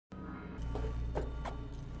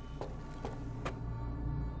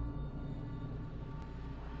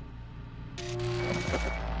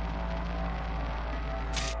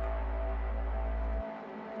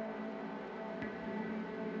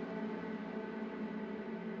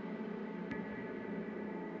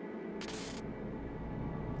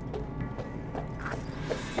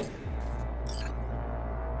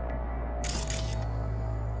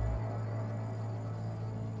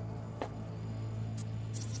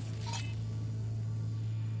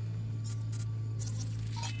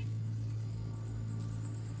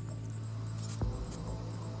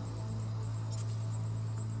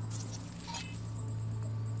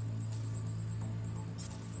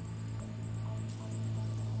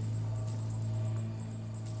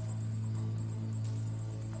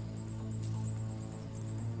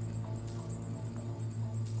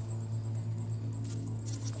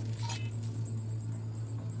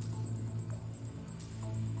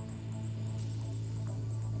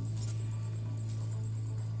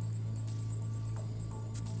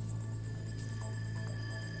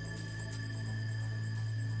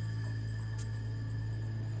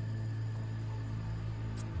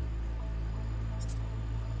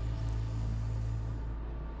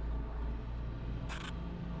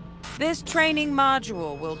This training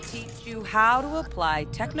module will teach you how to apply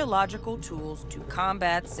technological tools to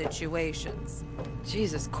combat situations.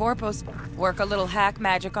 Jesus, Corpus. Work a little hack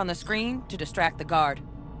magic on the screen to distract the guard.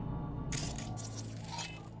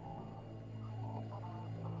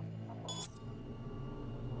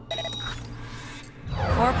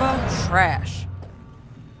 Corpo trash.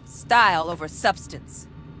 Style over substance.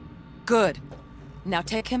 Good. Now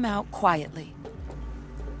take him out quietly.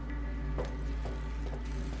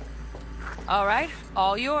 All right,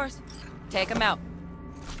 all yours. Take him out.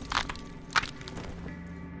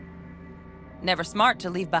 Never smart to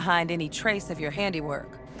leave behind any trace of your handiwork.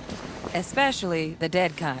 Especially the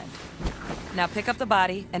dead kind. Now pick up the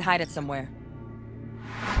body and hide it somewhere.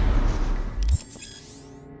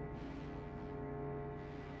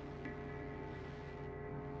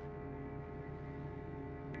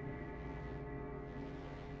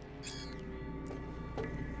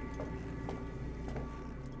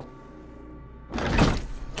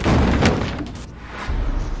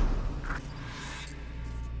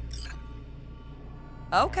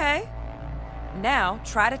 Okay. Now,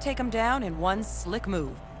 try to take him down in one slick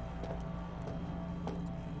move.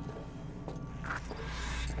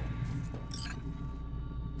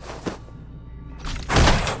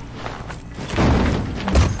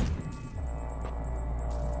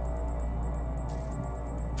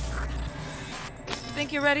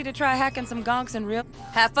 Think you're ready to try hacking some gonks and real?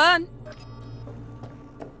 Have fun!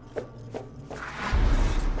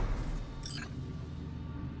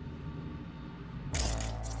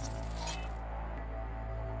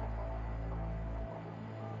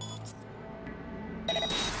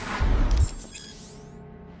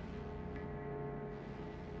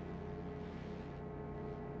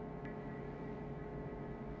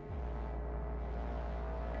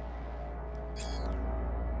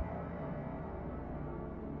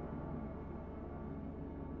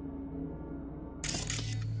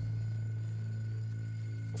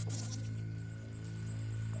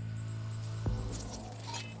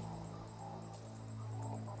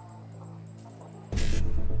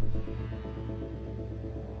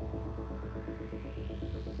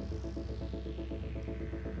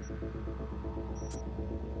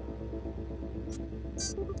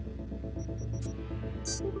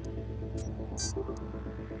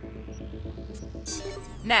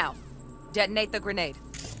 Now, detonate the grenade.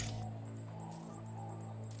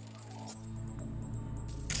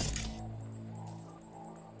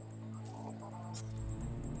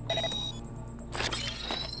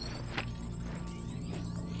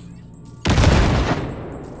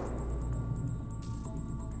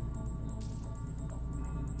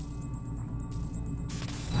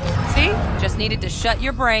 See? Just needed to shut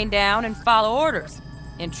your brain down and follow orders,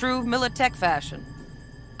 in true Militech fashion.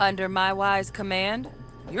 Under my wise command,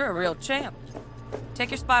 you're a real champ.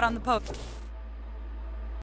 Take your spot on the post.